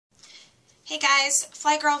Hey guys,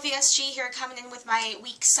 Fly Girl VSG here, coming in with my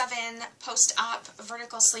week 7 post-op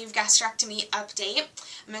vertical sleeve gastrectomy update.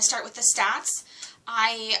 I'm going to start with the stats.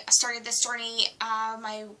 I started this journey,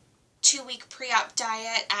 my 2-week pre-op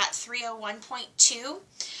diet at 301.2.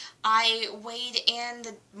 I weighed in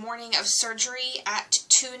the morning of surgery at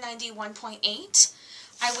 291.8.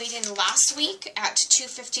 I weighed in last week at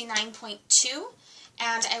 259.2.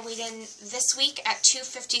 And I weighed in this week at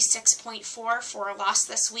 256.4 for a loss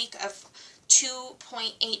this week of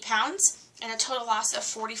 2.8 pounds and a total loss of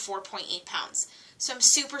 44.8 pounds. So I'm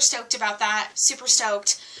super stoked about that, super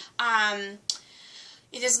stoked.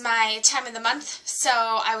 It is my time of the month, so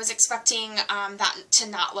I was expecting that to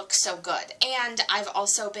not look so good. And I've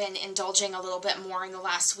also been indulging a little bit more in the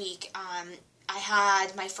last week. I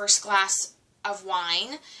had my first glass of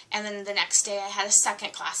wine, and then the next day I had a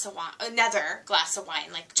second glass of wine, another glass of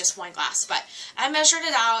wine, like just one glass, but I measured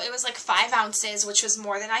it out. It was like 5 ounces, which was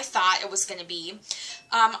more than I thought it was going to be.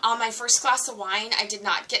 On my first glass of wine, I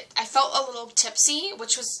felt a little tipsy,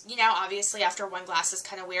 which was, you know, obviously after one glass is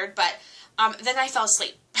kind of weird, but then I fell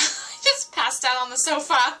asleep. I just passed out on the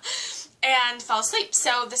sofa and fell asleep.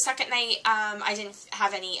 So the second night, I didn't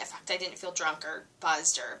have any effect. I didn't feel drunk or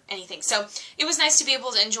buzzed or anything. So it was nice to be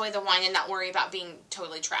able to enjoy the wine and not worry about being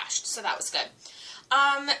totally trashed. So that was good.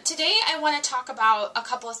 Today I want to talk about a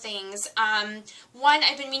couple of things. One,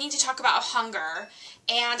 I've been meaning to talk about hunger.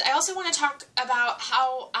 And I also want to talk about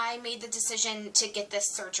how I made the decision to get this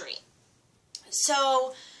surgery.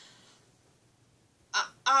 So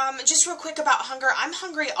just real quick about hunger. I'm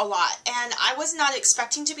hungry a lot, and I was not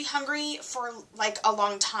expecting to be hungry for like a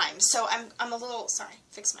long time. So I'm a little, sorry,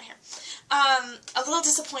 fix my hair. A little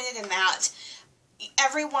disappointed in that.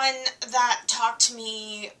 Everyone that talked to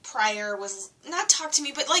me prior was, not talked to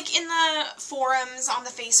me, but like in the forums on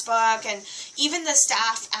the Facebook, and even the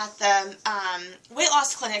staff at the weight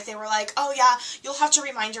loss clinic, they were like, oh yeah, you'll have to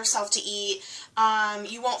remind yourself to eat.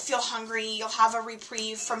 You won't feel hungry. You'll have a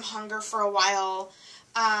reprieve from hunger for a while.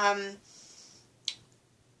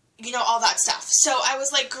 You know, all that stuff. So I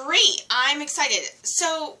was like, great, I'm excited.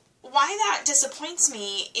 So why that disappoints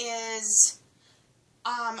me is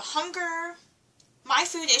hunger. My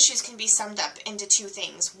food issues can be summed up into 2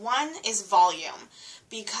 things. One is volume,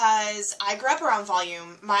 because I grew up around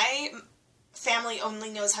volume. My family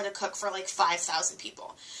only knows how to cook for like 5,000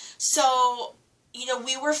 people. So, you know,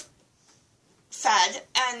 we were fed,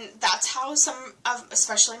 and that's how some of,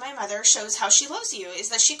 especially my mother, shows how she loves you, is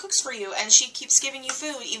that she cooks for you, and she keeps giving you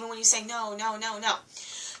food even when you say no, no, no, no.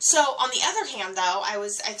 So, on the other hand, though, I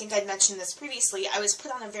think I'd mentioned this previously, I was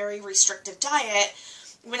put on a very restrictive diet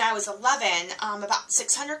when I was 11, about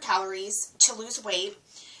 600 calories to lose weight,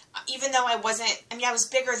 even though I wasn't, I mean, I was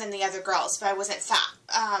bigger than the other girls, but I wasn't fat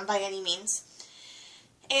by any means.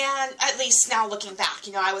 And at least now looking back,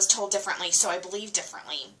 you know, I was told differently, so I believe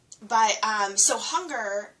differently. But, so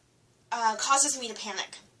hunger causes me to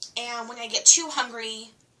panic. And when I get too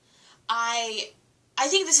hungry, I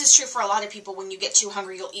think this is true for a lot of people. When you get too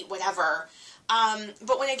hungry, you'll eat whatever.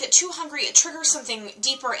 But when I get too hungry, it triggers something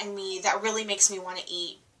deeper in me that really makes me want to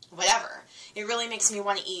eat whatever. It really makes me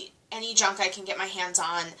want to eat any junk I can get my hands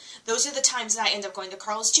on. Those are the times that I end up going to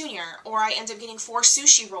Carl's Jr., or I end up getting 4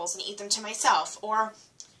 sushi rolls and eat them to myself, or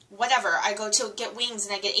whatever. I go to get wings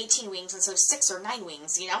and I get 18 wings instead of 6 or 9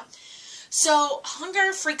 wings, you know? So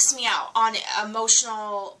hunger freaks me out on an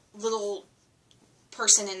emotional little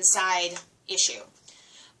person inside issue.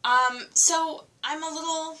 So I'm a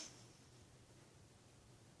little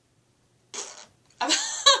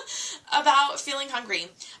about feeling hungry.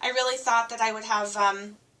 I really thought that I would have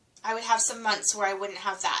some months where I wouldn't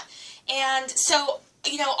have that. And so,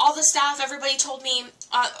 you know, all the stuff, everybody told me,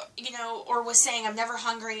 you know, or was saying, I'm never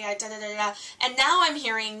hungry, da-da-da-da. And now I'm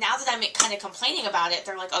hearing, now that I'm kind of complaining about it,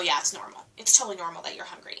 they're like, oh yeah, it's normal. It's totally normal that you're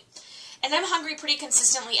hungry. And I'm hungry pretty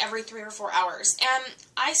consistently every 3 or 4 hours. And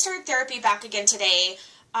I started therapy back again today.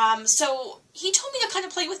 So he told me to kind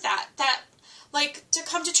of play with that, like, to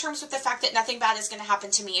come to terms with the fact that nothing bad is going to happen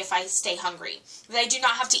to me if I stay hungry. That I do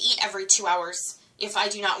not have to eat every 2 hours if I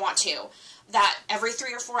do not want to. That every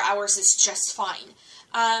 3 or 4 hours is just fine.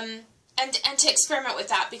 And to experiment with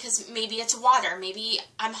that, because maybe it's water. Maybe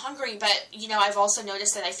I'm hungry, but, you know, I've also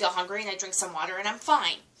noticed that I feel hungry and I drink some water and I'm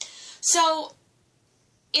fine. So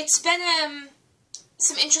it's been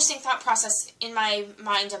some interesting thought process in my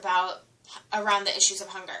mind around the issues of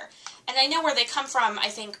hunger. And I know where they come from, I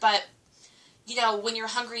think, but you know, when you're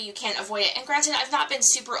hungry, you can't avoid it. And granted, I've not been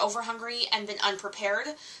super over hungry and been unprepared,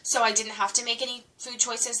 so I didn't have to make any food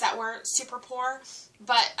choices that were super poor.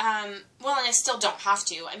 But, well, and I still don't have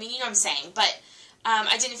to. I mean, you know what I'm saying. But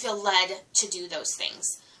I didn't feel led to do those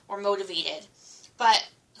things or motivated. But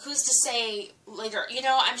who's to say later, you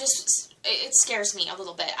know, it scares me a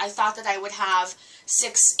little bit. I thought that I would have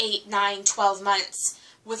 6, 8, 9, 12 months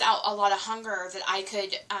without a lot of hunger, that I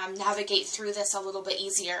could navigate through this a little bit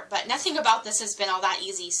easier. But nothing about this has been all that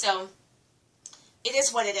easy, so it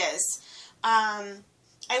is what it is.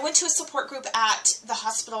 I went to a support group at the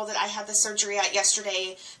hospital that I had the surgery at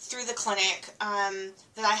yesterday, through the clinic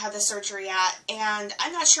that I had the surgery at, and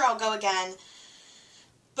I'm not sure I'll go again.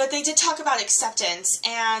 But they did talk about acceptance,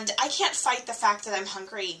 and I can't fight the fact that I'm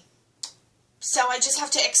hungry. So I just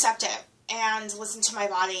have to accept it and listen to my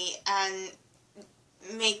body and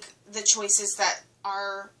make the choices that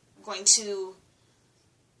are going to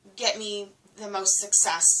get me the most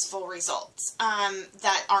successful results,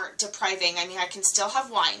 that aren't depriving. I mean, I can still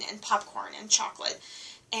have wine and popcorn and chocolate,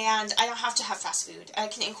 and I don't have to have fast food. I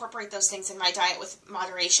can incorporate those things in my diet with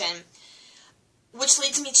moderation, which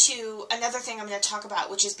leads me to another thing I'm going to talk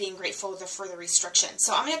about, which is being grateful for the restriction.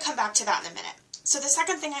 So I'm going to come back to that in a minute. So the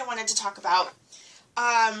second thing I wanted to talk about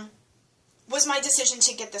was my decision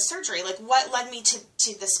to get the surgery. Like, what led me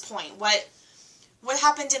to this point? What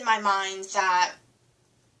happened in my mind that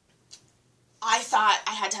I thought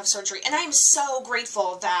I had to have surgery? And I'm so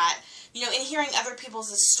grateful that, you know, in hearing other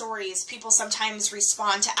people's stories, people sometimes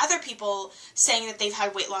respond to other people saying that they've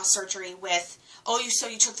had weight loss surgery with, oh,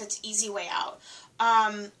 you took the easy way out,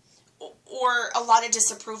 or a lot of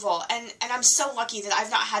disapproval. And I'm so lucky that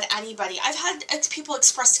I've not had anybody. I've had people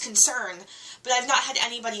express concern, but I've not had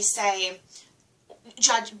anybody say,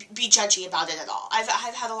 be judgy about it at all. I've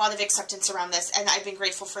had a lot of acceptance around this, and I've been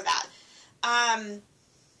grateful for that.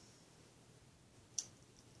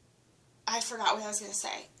 I forgot what I was going to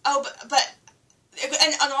say. Oh, but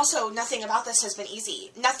and also nothing about this has been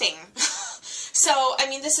easy. Nothing. So, I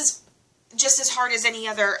mean, this is just as hard as any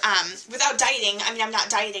other, without dieting. I mean, I'm not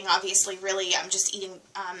dieting, obviously, really. I'm just eating,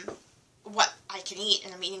 what I can eat,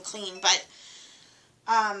 and I'm eating clean, but,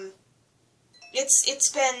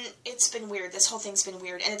 it's been weird. This whole thing's been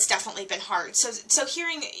weird, and it's definitely been hard. So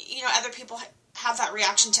hearing, you know, other people have that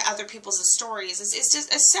reaction to other people's stories is just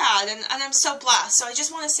sad, and I'm so blessed. So I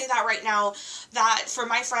just want to say that right now, that for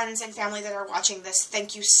my friends and family that are watching this,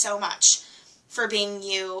 thank you so much for being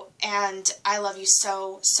you, and I love you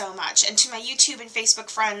so, so much. And to my YouTube and Facebook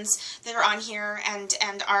friends that are on here and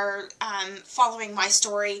are following my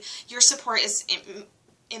story, your support is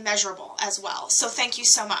immeasurable as well. So thank you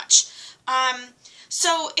so much.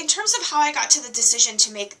 So in terms of how I got to the decision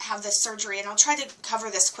to have this surgery, and I'll try to cover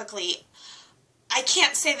this quickly, I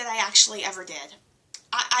can't say that I actually ever did.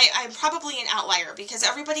 I'm probably an outlier, because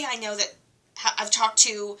everybody I know that I've talked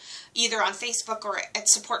to, either on Facebook or at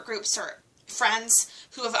support groups or friends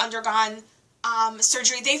who have undergone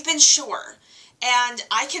surgery, they've been sure. And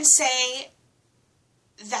I can say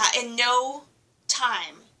that in no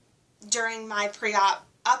time during my pre-op,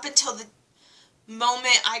 up until the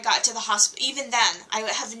moment I got to the hospital, even then, I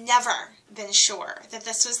have never been sure that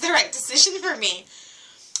this was the right decision for me.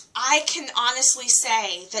 I can honestly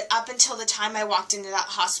say that up until the time I walked into that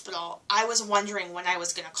hospital, I was wondering when I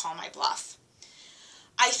was going to call my bluff.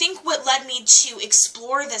 I think what led me to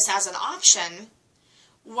explore this as an option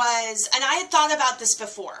was, and I had thought about this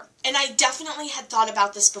before, and I definitely had thought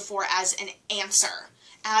about this before as an answer,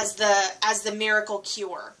 as the miracle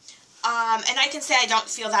cure. And I can say I don't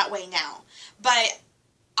feel that way now, but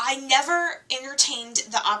I never entertained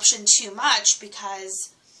the option too much,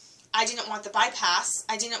 because I didn't want the bypass.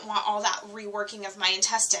 I didn't want all that reworking of my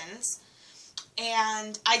intestines,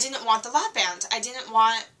 and I didn't want the lap band. I didn't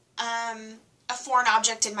want a foreign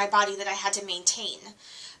object in my body that I had to maintain.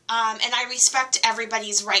 And I respect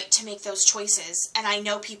everybody's right to make those choices, and I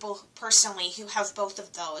know people personally who have both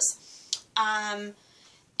of those.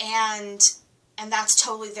 And that's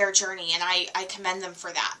totally their journey, and I commend them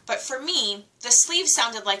for that. But for me, the sleeve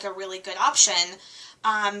sounded like a really good option,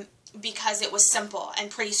 because it was simple and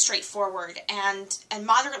pretty straightforward and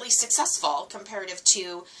moderately successful comparative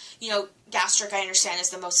to, you know, gastric I understand is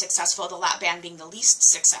the most successful, the lap band being the least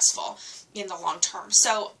successful in the long term.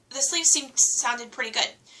 So the sleeve sounded pretty good.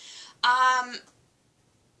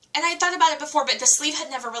 And I thought about it before, but the sleeve had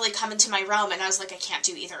never really come into my realm, and I was like, I can't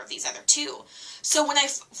do either of these other two. So when I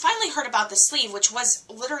finally heard about the sleeve, which was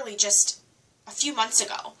literally just a few months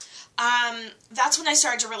ago, that's when I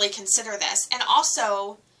started to really consider this. And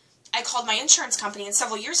also, I called my insurance company, and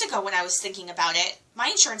several years ago when I was thinking about it, my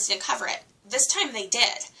insurance didn't cover it. This time they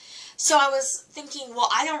did. So I was thinking, well,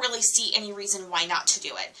 I don't really see any reason why not to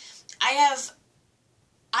do it. I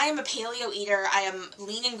am a paleo eater. I am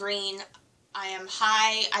lean and green. I am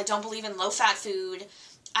high. I don't believe in low-fat food.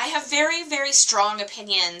 I have very, very strong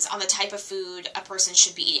opinions on the type of food a person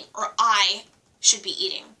should be eating, or I should be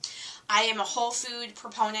eating. I am a whole food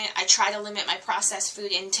proponent. I try to limit my processed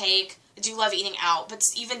food intake. I do love eating out, but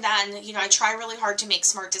even then, you know, I try really hard to make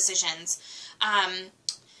smart decisions. And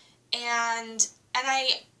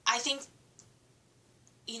I think,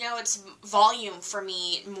 you know, it's volume for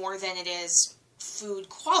me more than it is food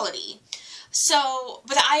quality. So,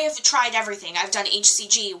 but I have tried everything. I've done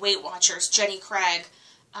HCG, Weight Watchers, Jenny Craig,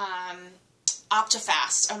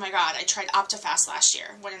 OptiFast. Oh my God, I tried OptiFast last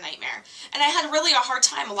year. What a nightmare. And I had really a hard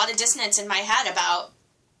time, a lot of dissonance in my head about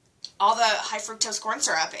all the high fructose corn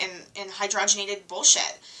syrup and hydrogenated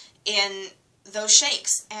bullshit in those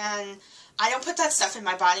shakes. And I don't put that stuff in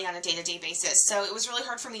my body on a day-to-day basis. So it was really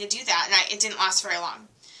hard for me to do that, and it didn't last very long.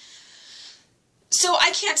 So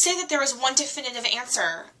I can't say that there was one definitive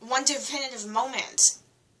answer, one definitive moment,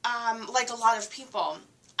 like a lot of people.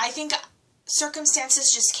 I think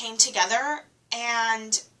circumstances just came together,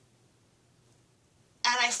 and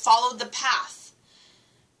I followed the path,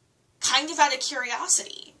 kind of out of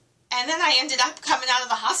curiosity. And then I ended up coming out of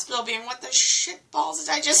the hospital being, what the shit balls did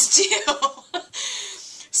I just do?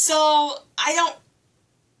 So I don't,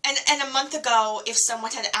 and a month ago, if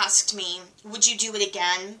someone had asked me, would you do it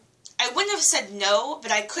again? I wouldn't have said no,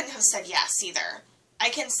 but I couldn't have said yes either. I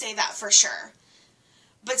can say that for sure.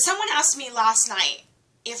 But someone asked me last night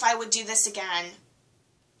if I would do this again.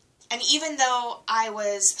 And even though I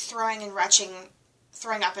was throwing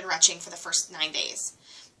up and retching for the first 9 days,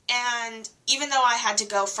 and even though I had to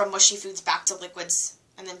go from mushy foods back to liquids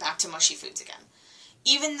and then back to mushy foods again,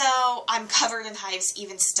 even though I'm covered in hives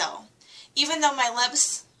even still, even though my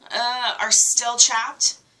lips are still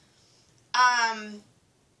chapped,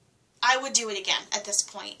 I would do it again at this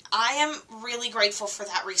point. I am really grateful for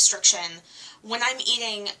that restriction. When I'm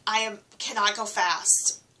eating, cannot go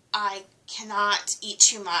fast. I cannot eat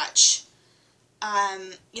too much.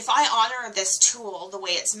 If I honor this tool the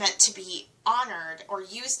way it's meant to be honored, or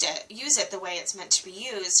use it the way it's meant to be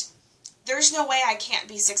used, there's no way I can't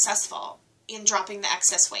be successful in dropping the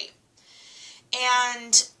excess weight.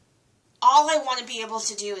 And all I want to be able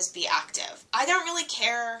to do is be active. I don't really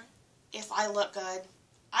care if I look good.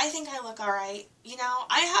 I think I look alright. You know,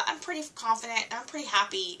 I'm pretty confident. I'm pretty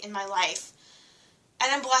happy in my life.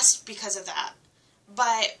 And I'm blessed because of that.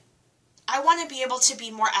 But I want to be able to be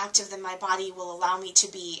more active than my body will allow me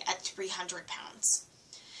to be at 300 pounds.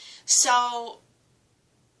 So,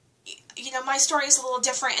 you know, my story is a little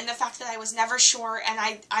different in the fact that I was never sure, and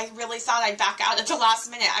I really thought I'd back out at the last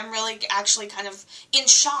minute. I'm really actually kind of in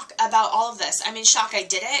shock about all of this. I'm in shock I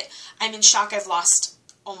did it. I'm in shock I've lost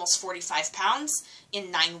almost 45 pounds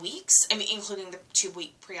in 9 weeks, I mean, including the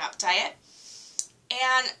 2-week pre-op diet.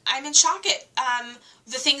 And I'm in shock at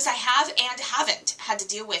the things I have and haven't had to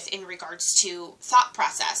deal with in regards to thought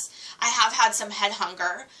process. I have had some head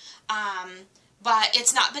hunger, but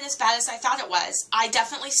it's not been as bad as I thought it was. I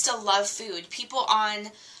definitely still love food.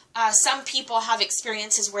 Some people have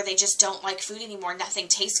experiences where they just don't like food anymore. Nothing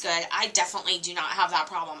tastes good. I definitely do not have that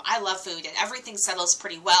problem. I love food, and everything settles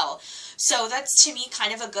pretty well. So that's, to me,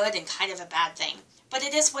 kind of a good and kind of a bad thing. But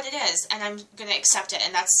it is what it is, and I'm going to accept it.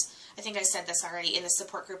 And that's, I think I said this already in the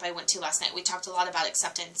support group I went to last night. We talked a lot about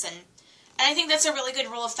acceptance, and I think that's a really good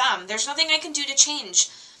rule of thumb. There's nothing I can do to change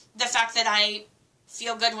the fact that I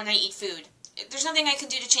feel good when I eat food. There's nothing I can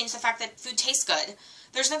do to change the fact that food tastes good.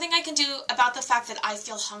 There's nothing I can do about the fact that I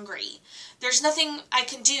feel hungry. There's nothing I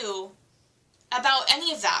can do about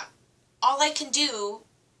any of that. All I can do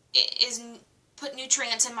is put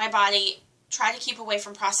nutrients in my body, try to keep away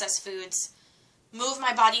from processed foods, move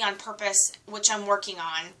my body on purpose, which I'm working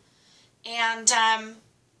on, and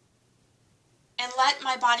let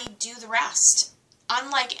my body do the rest.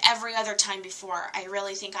 Unlike every other time before, I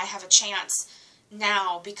really think I have a chance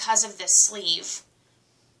now because of this sleeve,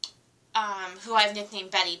 who I've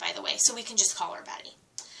nicknamed Betty, by the way, so we can just call her Betty,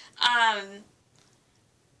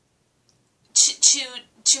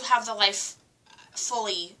 to have the life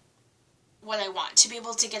fully what I want, to be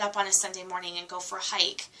able to get up on a Sunday morning and go for a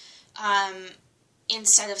hike,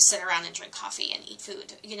 instead of sit around and drink coffee and eat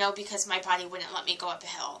food, you know, because my body wouldn't let me go up a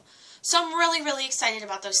hill. So I'm really, really excited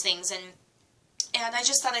about those things, and I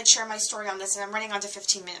just thought I'd share my story on this, and I'm running on to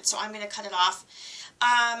 15 minutes, so I'm going to cut it off.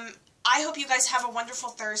 I hope you guys have a wonderful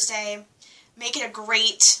Thursday. Make it a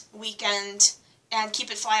great weekend, and keep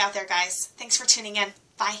it fly out there, guys. Thanks for tuning in.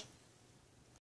 Bye.